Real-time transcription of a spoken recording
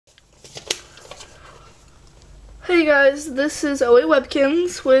Hey guys, this is OA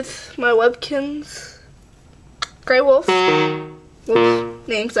Webkins with my Webkins Grey Wolf. Whoops,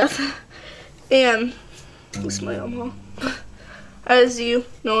 name's that. And this is my haul. As you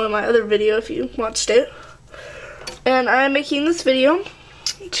know in my other video if you watched it. And I'm making this video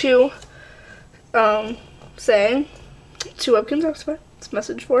to say to Webkinzroxify, it's a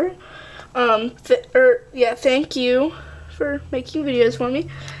message for it. Thank you for making videos for me,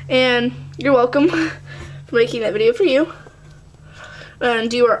 and you're welcome for making that video for you.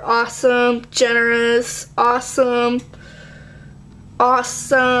 And you are awesome, generous, awesome,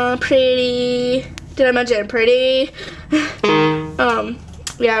 pretty. Did I mention pretty?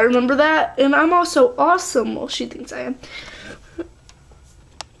 Yeah, remember that. And I'm also awesome. Well, she thinks I am.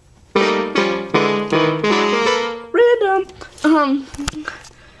 Random.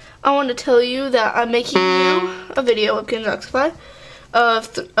 I want to tell you that I'm making you a video, Webkinzroxify,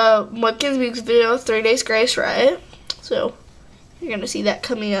 of Webkins Week's video, 3 Days Grace, right? So, you're going to see that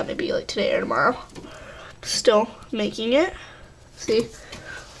coming up maybe like today or tomorrow. Still making it. See?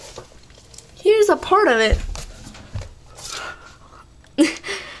 Here's a part of it.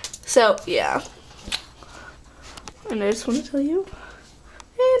 So, yeah. And I just want to tell you,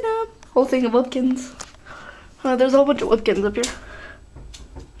 and whole thing of Webkins. There's a whole bunch of Webkins up here.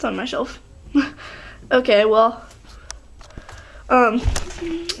 On my shelf. Okay, well,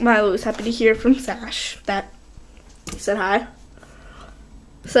 Milo was happy to hear from Sash that he said hi.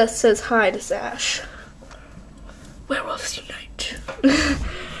 Seth says hi to Sash. Werewolves unite.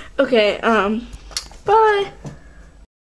 Okay, bye.